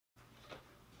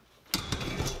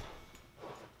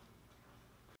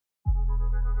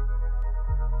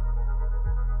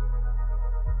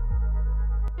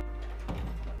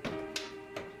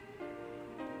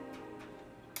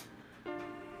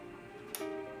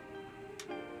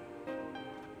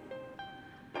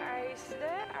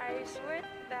ice with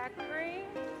that cream.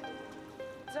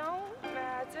 Don't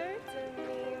matter to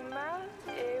me, melt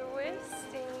it with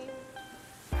steam.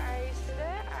 Ice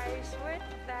the ice with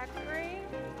that cream.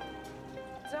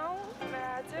 Don't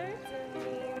matter to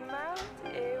me, melt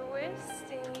it with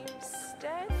steam.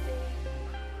 Steady.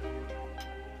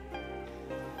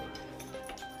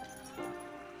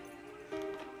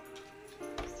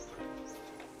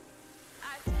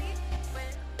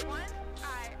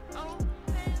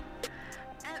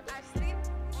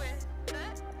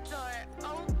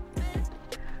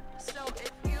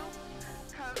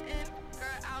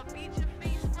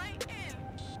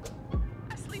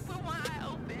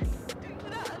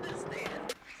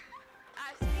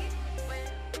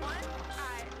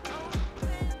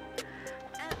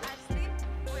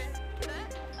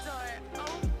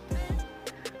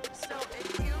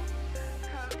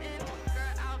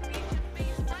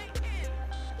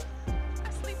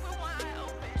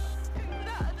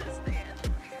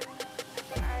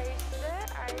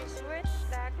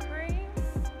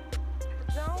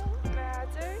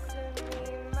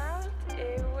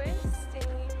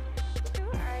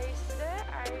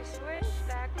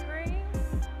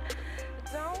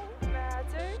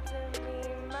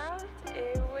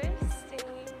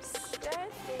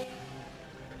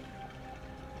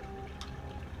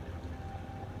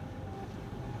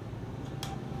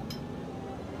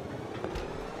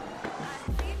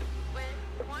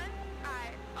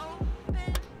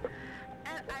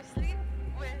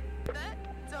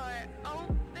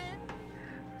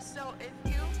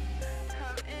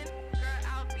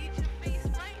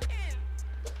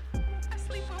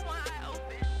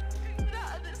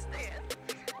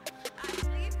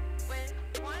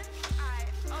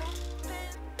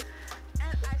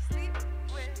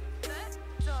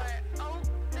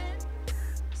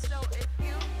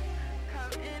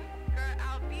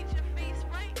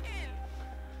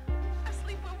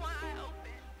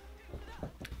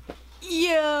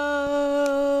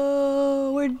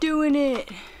 Yo, we're doing it.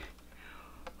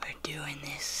 We're doing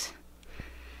this.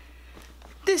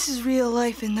 This is real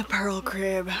life in the Pearl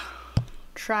Crib.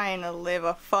 Trying to live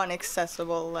a fun,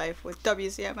 accessible life with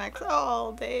WCMX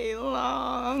all day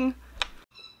long.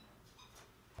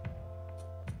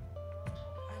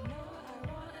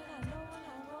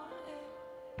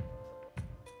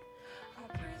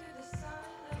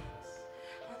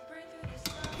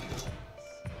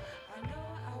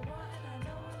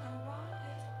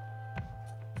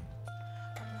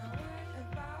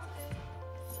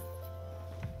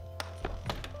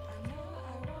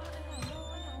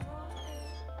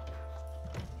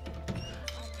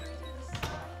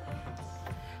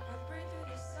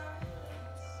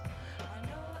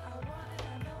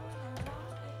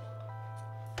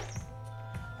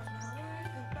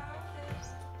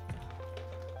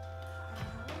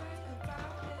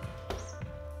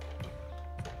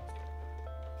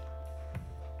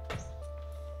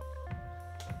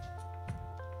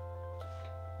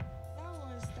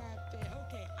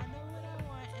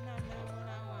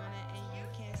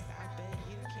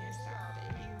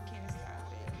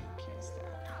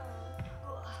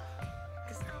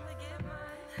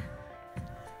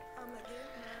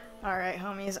 Alright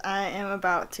homies, I am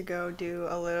about to go do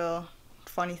a little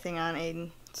funny thing on Aiden,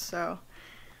 so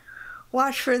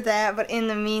watch for that. But in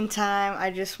the meantime, I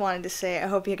just wanted to say I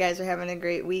hope you guys are having a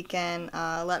great weekend.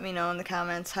 Let me know in the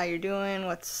comments how you're doing,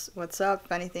 what's up,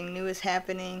 if anything new is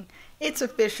happening. It's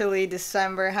officially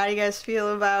December. How do you guys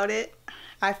feel about it?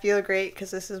 I feel great because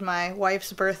this is my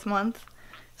wife's birth month,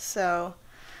 so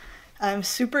I'm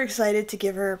super excited to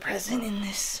give her a present in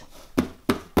this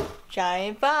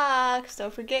giant box.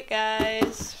 Don't forget,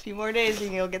 guys, a few more days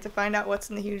and you'll get to find out what's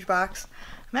in the huge box.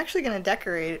 I'm actually going to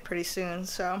decorate it pretty soon,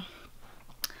 so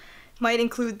might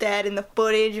include that in the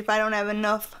footage if I don't have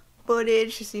enough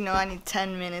footage. Just, you know, I need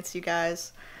 10 minutes, you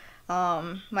guys.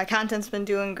 My content's been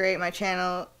doing great. My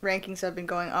channel rankings have been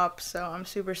going up, so I'm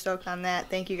super stoked on that.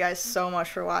 Thank you guys so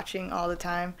much for watching all the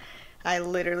time. I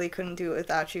literally couldn't do it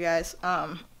without you guys.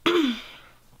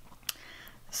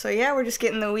 So yeah, we're just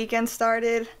getting the weekend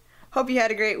started. Hope you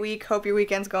had a great week. Hope your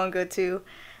weekend's going good too.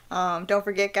 Don't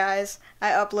forget, guys, I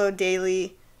upload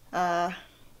daily.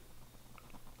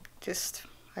 Just,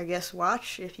 I guess,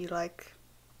 watch if you like.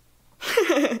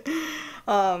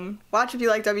 Watch if you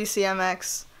like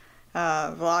WCMX,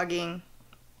 vlogging,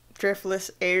 driftless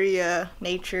area,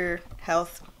 nature,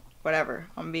 health, whatever.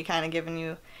 I'm gonna be kind of giving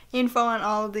you info on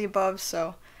all of the above,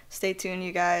 so stay tuned,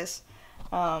 you guys.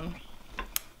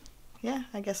 Yeah,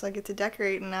 I guess I get to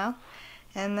decorating now.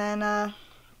 And then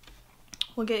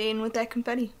we'll get Aiden with that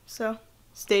confetti. So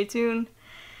stay tuned.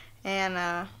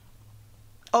 And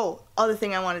oh, other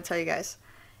thing I want to tell you guys.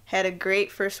 Had a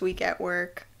great first week at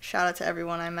work. Shout out to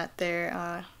everyone I met there,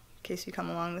 in case you come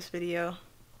along this video.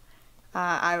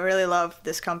 I really love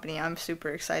this company. I'm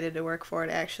super excited to work for it,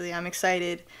 actually. I'm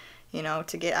excited, you know,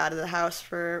 to get out of the house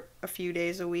for a few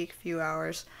days a week, few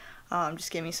hours.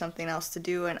 Just give me something else to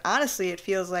do. And honestly, it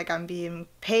feels like I'm being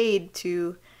paid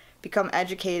to become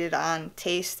educated on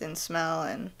taste and smell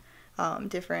and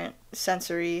different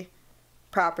sensory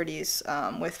properties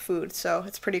with food. So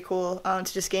it's pretty cool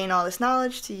to just gain all this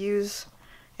knowledge to use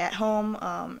at home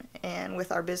and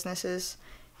with our businesses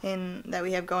that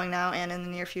we have going now and in the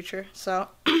near future. So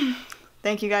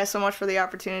thank you guys so much for the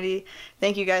opportunity.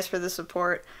 Thank you guys for the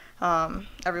support.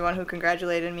 Everyone who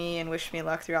congratulated me and wished me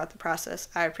luck throughout the process.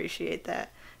 I appreciate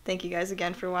that. Thank you guys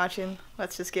again for watching.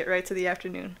 Let's just get right to the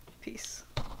afternoon. Peace.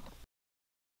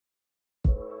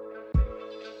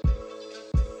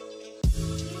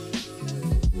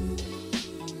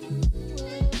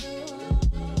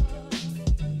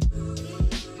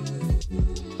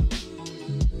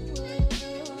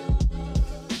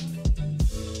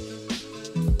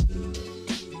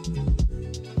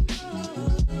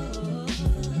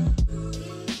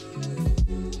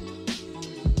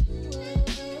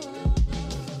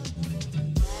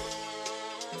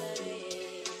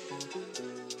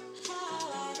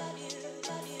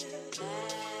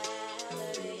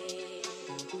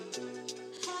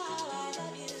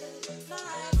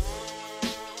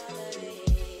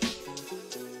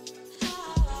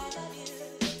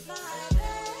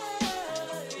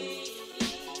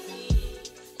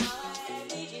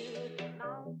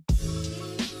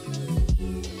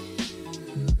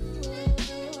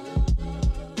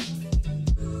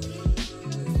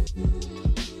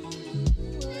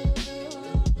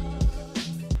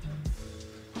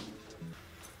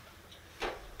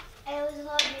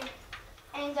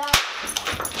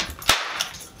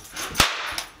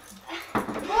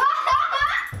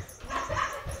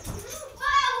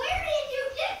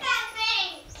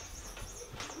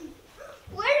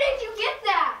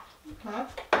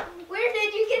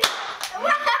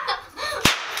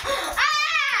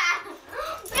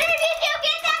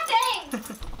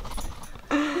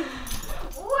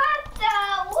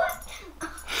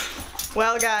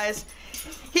 Well, guys,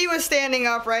 he was standing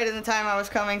up right at the time I was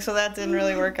coming, so that didn't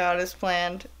really work out as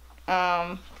planned.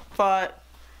 But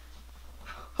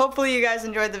hopefully you guys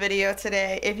enjoyed the video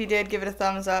today. If you did, give it a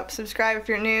thumbs up. Subscribe if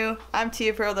you're new. I'm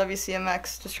Tia Pearl,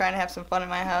 WCMX, just trying to have some fun in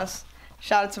my house.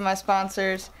 Shout out to my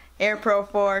sponsors, Air Pro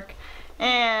Fork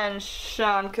and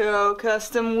SeanCo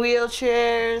Custom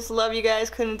Wheelchairs. Love you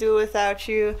guys, couldn't do it without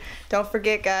you. Don't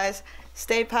forget, guys,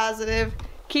 stay positive,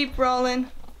 keep rolling.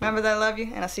 Remember that I love you,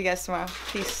 and I'll see you guys tomorrow.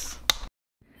 Peace.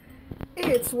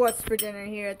 It's what's for dinner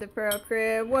here at the Pearl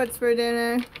Crib. What's for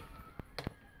dinner?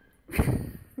 He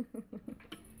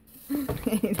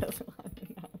doesn't want to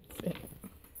announce it.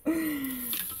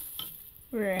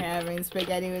 We're having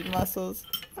spaghetti with mussels.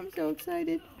 I'm so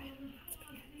excited.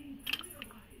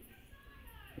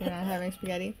 You're not having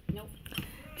spaghetti? Nope.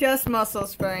 Just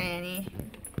mussels for Annie.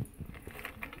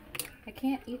 I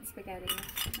can't eat spaghetti,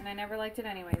 and I never liked it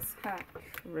anyways. Ha.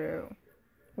 True.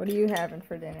 What are you having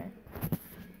for dinner?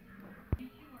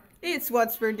 It's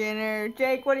what's for dinner.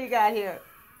 Jake, what do you got here?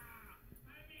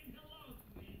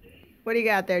 What do you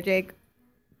got there, Jake?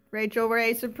 Rachel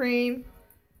Ray Supreme.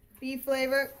 Beef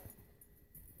flavor.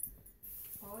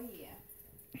 Oh,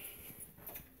 yeah.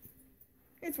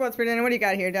 It's what's for dinner. What do you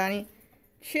got here, Donnie?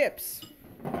 Chips.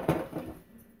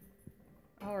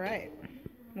 Alright.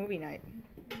 Movie night.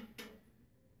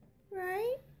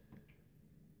 Right?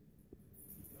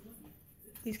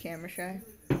 He's camera shy.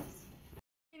 Movie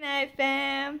night,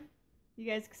 fam. You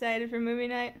guys excited for movie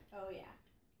night? Oh, yeah.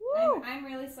 Woo! I'm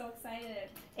really so excited.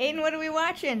 Aiden, what are we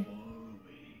watching?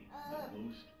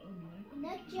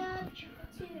 Nut Job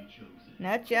 2.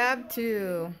 Nut Job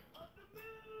 2.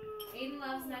 Aiden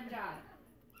loves Nut Job.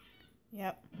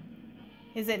 Yep.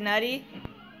 Is it nutty?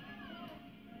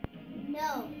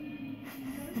 No.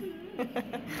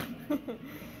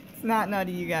 It's not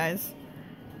nutty, you guys.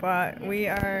 But we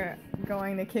are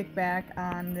going to kick back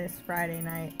on this Friday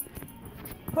night.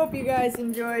 Hope you guys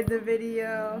enjoyed the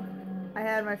video. I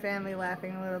had my family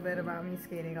laughing a little bit about me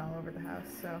skating all over the house,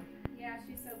 so. Yeah,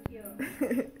 she's so cute.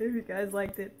 If you guys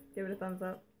liked it, give it a thumbs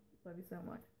up. Love you so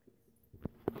much.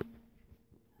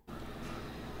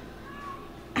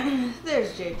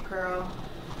 There's Jake Pearl.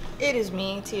 It is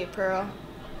me, Tia Pearl.